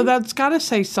 Yeah. So that's got to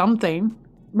say something.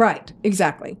 Right.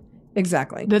 Exactly.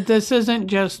 That this isn't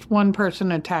just one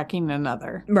person attacking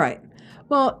another. Right.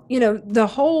 Well, the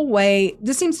whole way,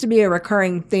 this seems to be a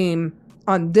recurring theme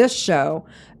on this show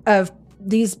of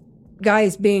these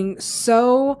guys being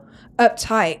so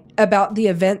uptight about the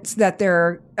events that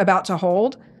they're about to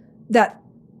hold that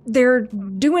they're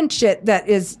doing shit that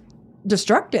is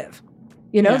destructive.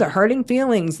 They're hurting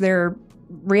feelings. They're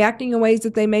reacting in ways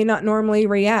that they may not normally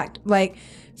react. Like,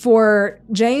 for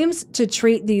James to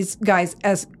treat these guys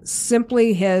as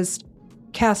simply his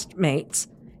castmates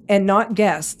and not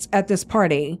guests at this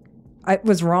party, it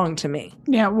was wrong to me.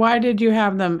 Yeah, why did you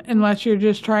have them? Unless you're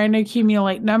just trying to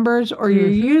accumulate numbers or you're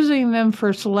using them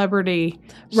for celebrity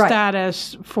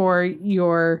status for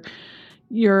your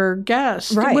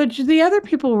guests, which the other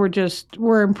people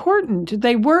were important.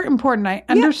 They were important. I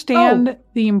understand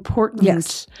the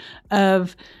importance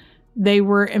of they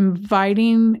were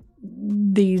inviting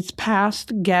these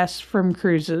past guests from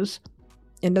cruises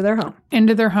into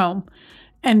their home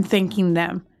and thanking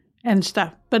them and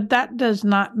stuff. But that does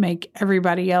not make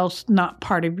everybody else not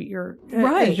part of your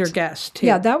as your guest too.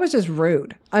 Yeah, that was just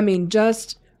rude. I mean,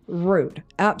 just rude.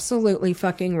 Absolutely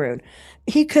fucking rude.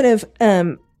 He could have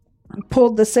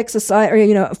pulled the 6 aside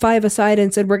or 5 aside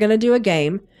and said, we're going to do a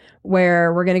game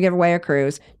where we're going to give away a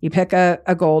cruise. You pick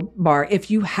a gold bar. If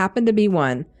you happen to be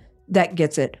one that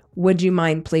gets it, would you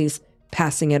mind please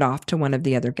passing it off to one of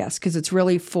the other guests? Because it's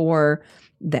really for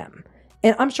them.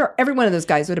 And I'm sure every one of those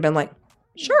guys would have been like,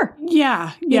 sure.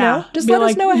 Yeah. Just let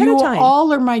us know ahead of time. You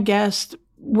all are my guests.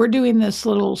 We're doing this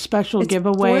little special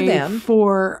giveaway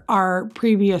for our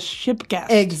previous ship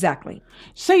guests. Exactly.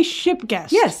 Say ship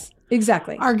guests. Yes,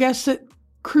 exactly. Our guests that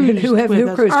cruised with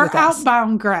us. Our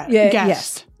outbound guests.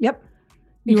 Yes. Yep.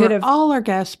 You could have all our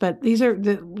guests, but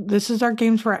this is our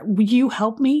games for. Will you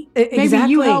help me? Exactly.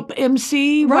 Maybe you help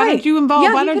MC. Right. Why don't you involve?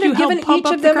 Yeah, why don't you help pump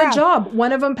each of them a job?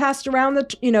 One of them passed around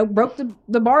broke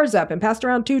the bars up and passed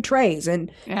around 2 trays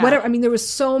and whatever. I mean, there was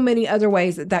so many other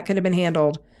ways that could have been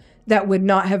handled that would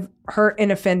not have hurt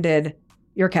and offended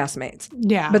your castmates.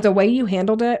 Yeah. But the way you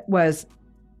handled it was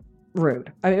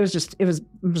rude. I mean, it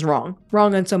was wrong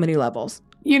on so many levels.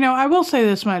 I will say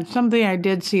this much. Something I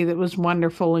did see that was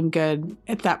wonderful and good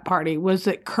at that party was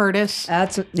that Curtis.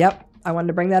 Yep. I wanted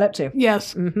to bring that up too.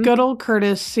 Yes. Mm-hmm. Good old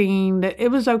Curtis seeing that it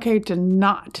was okay to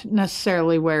not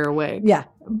necessarily wear a wig. Yeah.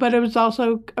 But it was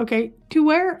also okay to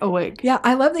wear a wig. Yeah.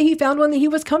 I love that he found one that he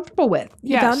was comfortable with.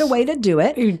 He found a way to do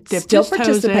it. He dipped still his toes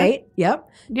participate. in. Yep.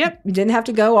 Yep. You didn't have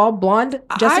to go all blonde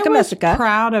Jessica Messica. I was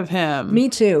proud of him. Me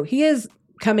too. He is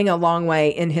coming a long way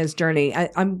in his journey.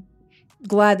 I'm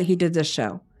glad that he did this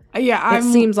show. Yeah, it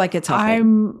seems like it's helping.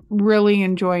 I'm really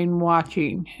enjoying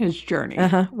watching his journey.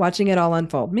 Watching it all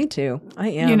unfold. Me too. I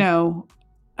am.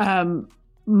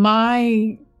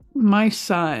 My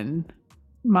son,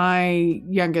 my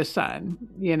youngest son,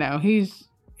 he's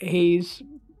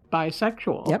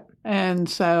bisexual. Yep. And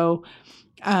so,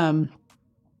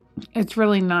 it's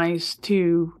really nice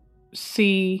to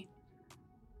see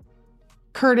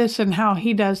Curtis and how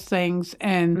he does things,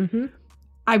 and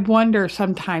I wonder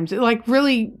sometimes, it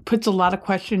really puts a lot of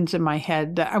questions in my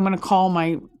head that I'm going to call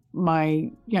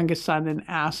my youngest son and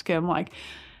ask him,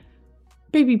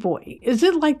 baby boy, is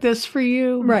it like this for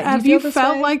you? Right. Have you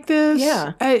felt like this?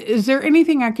 Yeah. Is there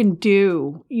anything I can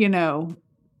do?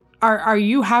 Are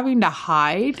you having to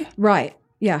hide? Right.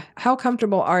 Yeah. How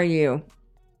comfortable are you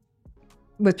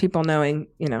with people knowing?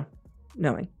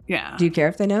 Yeah. Do you care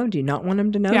if they know? Do you not want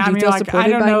them to know? Yeah, do you feel supported I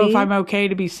don't know by me? if I'm okay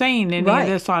to be saying any of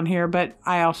this on here, but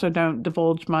I also don't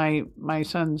divulge my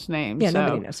son's name. Yeah,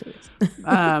 nobody knows who it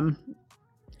is.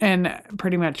 And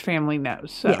pretty much family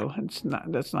knows, so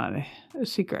that's not a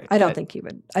secret. I don't think he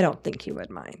would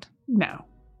mind. No.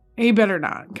 He better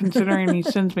not, considering he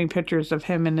sends me pictures of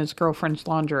him in his girlfriend's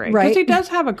lingerie. Right. Because he does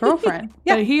have a girlfriend.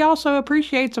 Yeah. But he also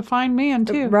appreciates a fine man,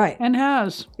 too. Right. And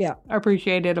has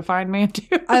appreciated a fine man,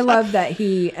 too. I love that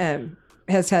he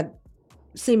has had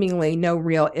seemingly no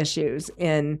real issues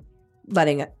in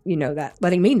letting me know that.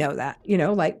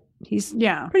 He's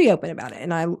pretty open about it.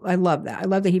 And I love that. I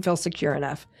love that he feels secure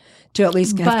enough to at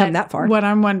least have come that far. What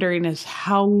I'm wondering is,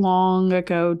 how long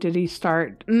ago did he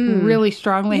start really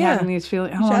strongly having these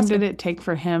feelings? How long did it take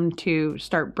for him to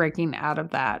start breaking out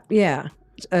of that? Yeah.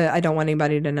 I don't want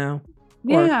anybody to know.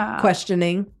 Or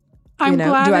questioning. I'm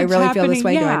glad do I really happening? feel this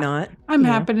way? Do I not?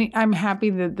 I'm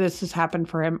happy that this has happened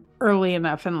for him early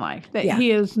enough in life. That he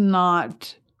is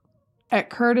not at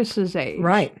Curtis's age.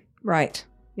 Right.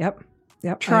 Yep.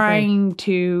 Trying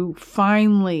to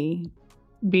finally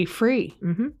be free.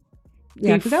 Mm-hmm.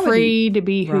 Be free to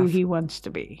be who he wants to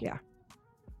be. Yeah.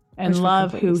 And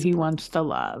love who he wants to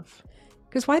love.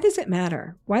 Because why does it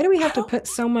matter? Why do we have to put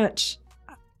so much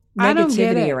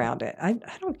negativity around it? I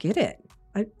don't get it.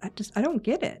 I don't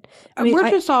get it. We're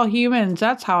just all humans.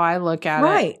 That's how I look at it.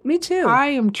 Right. Me too. I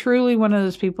am truly one of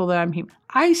those people that I'm human.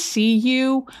 I see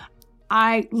you.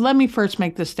 Let me first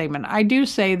make this statement. I do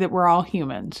say that we're all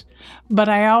humans, but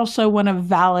I also want to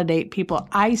validate people.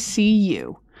 I see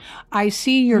you. I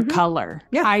see your color.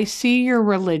 Yeah. I see your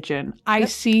religion. I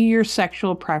see your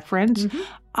sexual preference.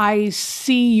 I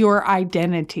see your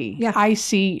identity. Yeah. I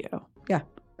see you. Yeah,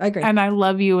 I agree. And I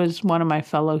love you as one of my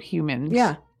fellow humans.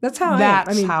 Yeah. That's how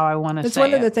That's how I want to say it. It's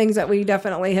one of the things that we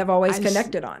definitely have always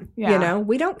connected on. Yeah.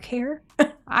 We don't care.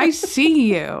 I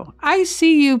see you. I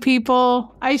see you,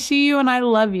 people. I see you and I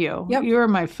love you. Yep. You are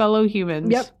my fellow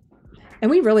humans. Yep. And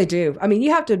we really do.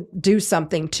 You have to do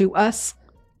something to us,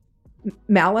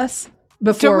 malice,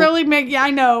 before. To really make,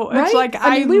 I know. It's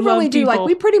right? We really do.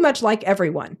 We pretty much like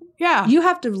everyone. Yeah. You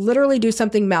have to literally do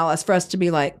something malice for us to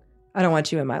be like, I don't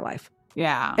want you in my life.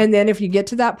 Yeah. And then if you get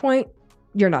to that point,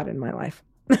 you're not in my life.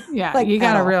 Yeah, you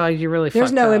got to realize you really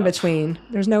There's no up. in between.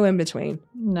 There's no in between.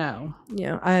 No.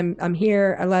 I'm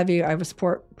here. I love you. I will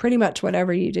support pretty much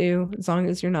whatever you do, as long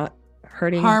as you're not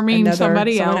harming someone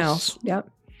else. Yep.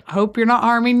 I hope you're not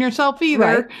harming yourself either.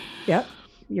 Right. Yep.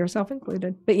 Yourself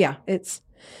included. But yeah, it's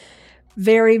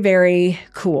very, very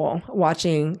cool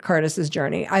watching Curtis's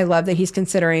journey. I love that he's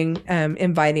considering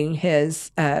inviting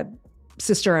his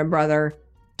sister and brother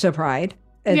to Pride.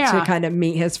 And to kind of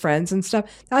meet his friends and stuff.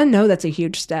 I know that's a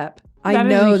huge step. I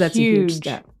know that's a huge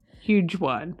step. Huge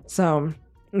one. So,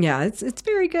 yeah, it's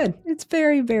very good. It's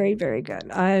very, very, very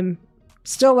good. I'm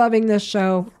still loving this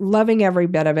show, loving every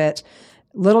bit of it.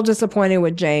 Little disappointed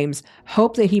with James.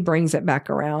 Hope that he brings it back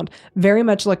around. Very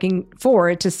much looking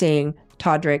forward to seeing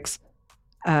Todrick's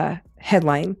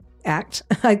headline act.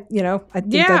 I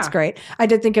think that's great. I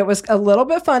did think it was a little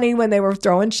bit funny when they were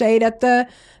throwing shade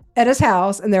at his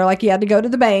house, and they're like, he had to go to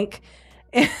the bank,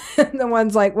 and the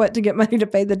one's like, what, to get money to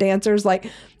pay the dancers? I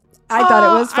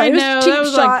thought it was funny. I know, it was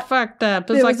a cheap shot. Fucked up.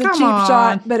 It was a cheap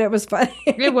shot, but it was funny.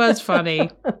 It was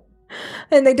funny.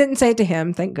 And they didn't say it to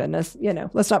him, thank goodness.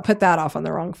 Let's not put that off on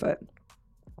the wrong foot.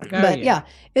 But yeah,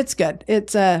 it's good.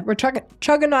 It's we're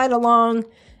chugging right along.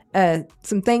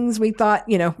 Some things we thought,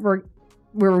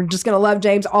 we're just going to love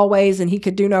James always, and he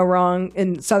could do no wrong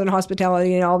in Southern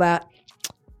hospitality and all that.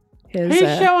 He's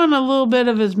showing a little bit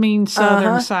of his mean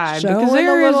Southern side, because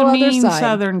there is a mean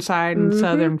Southern side in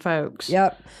Southern folks.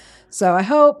 Yep. So I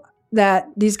hope that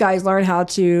these guys learn how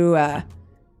to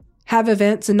have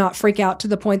events and not freak out to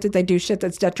the point that they do shit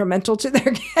that's detrimental to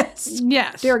their guests.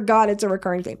 Yes. Dear God, it's a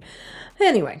recurring theme.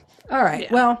 Anyway, all right.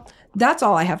 Yeah. Well, that's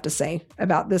all I have to say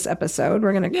about this episode.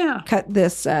 We're going to cut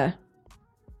this.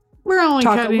 We're only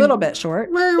talk a little bit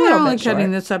short. We're only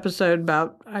cutting this episode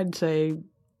about, I'd say,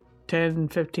 10,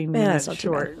 15 minutes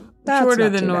short. Shorter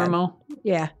than normal. Bad.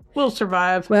 Yeah. We'll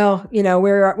survive. Well, we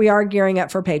are gearing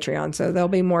up for Patreon, so there'll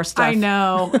be more stuff. I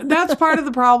know. That's part of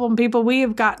the problem, people. We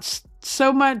have got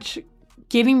so much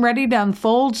getting ready to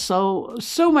unfold, so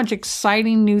much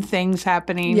exciting new things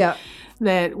happening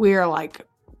that we are like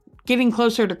getting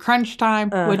closer to crunch time,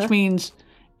 which means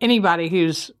anybody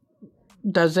who's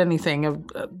does anything of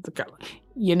the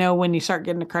when you start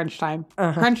getting to crunch time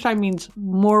means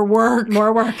more work,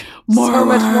 so much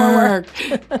more work,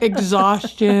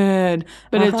 exhaustion,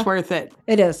 but it's worth it.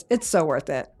 It is. It's so worth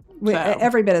it.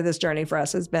 Every bit of this journey for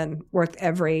us has been worth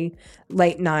every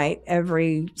late night,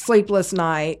 every sleepless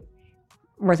night,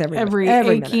 worth every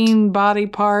aching minute. Body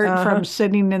part from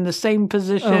sitting in the same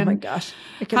position. Oh my gosh.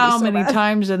 How many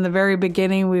times in the very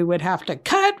beginning we would have to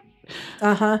cut.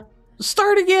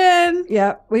 Start again.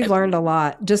 Yeah, we've learned a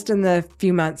lot. Just in the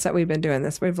few months that we've been doing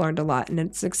this, we've learned a lot. And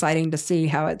it's exciting to see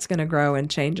how it's going to grow and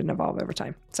change and evolve over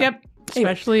time. So,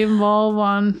 especially involve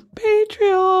on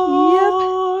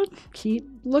Patreon. Yep. Keep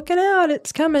looking out.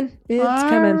 It's coming.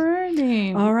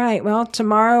 Coming. All right. Well,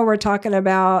 tomorrow we're talking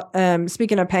about,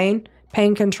 speaking of pain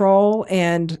control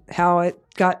and how it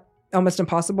got almost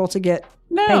impossible to get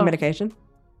pain medication.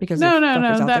 Because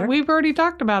we've already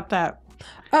talked about that.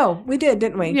 Oh, we did,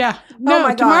 didn't we? Yeah. No, oh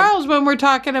my God. Tomorrow's when we're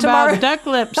talking about duck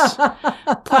lips,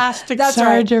 plastic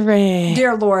surgery. Right.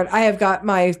 Dear Lord, I have got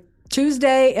my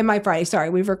Tuesday and my Friday. Sorry,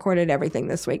 we've recorded everything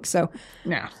this week, so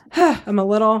I'm a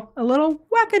little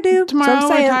wackadoo. Tomorrow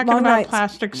we're talking about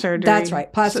plastic surgery. That's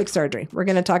right, plastic surgery. We're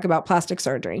going to talk about plastic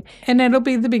surgery, and it'll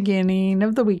be the beginning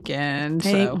of the weekend.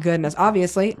 Thank goodness.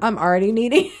 Obviously, I'm already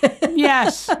needing.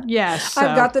 Yes.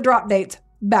 I've got the drop dates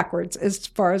backwards as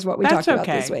far as what we talked about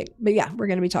this week. But yeah, we're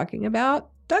going to be talking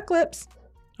about duck lips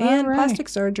and plastic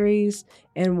surgeries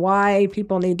and why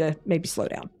people need to maybe slow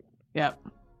down. Yep.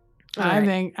 I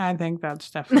think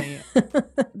that's definitely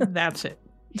it. That's it.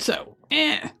 So,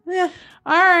 Yeah. All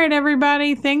right,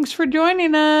 everybody. Thanks for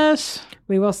joining us.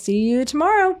 We will see you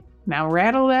tomorrow. Now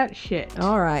rattle that shit.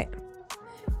 All right.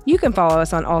 You can follow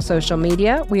us on all social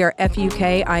media. We are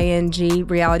FUKING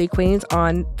Reality Queens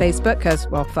on Facebook, because,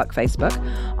 well, fuck Facebook.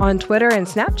 On Twitter and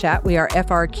Snapchat, we are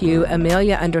FRQ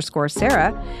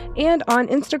Amelia_Sarah. And on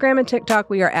Instagram and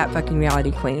TikTok, we are at Fucking Reality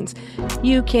Queens.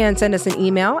 You can send us an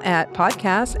email at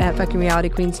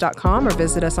podcast@fuckingrealityqueens.com or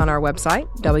visit us on our website,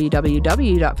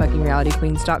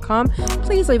 www.fuckingrealityqueens.com.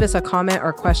 Please leave us a comment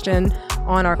or question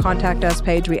on our Contact Us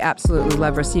page. We absolutely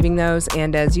love receiving those.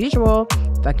 And as usual,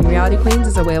 Fucking Reality Queens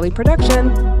is a Whaley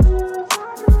production.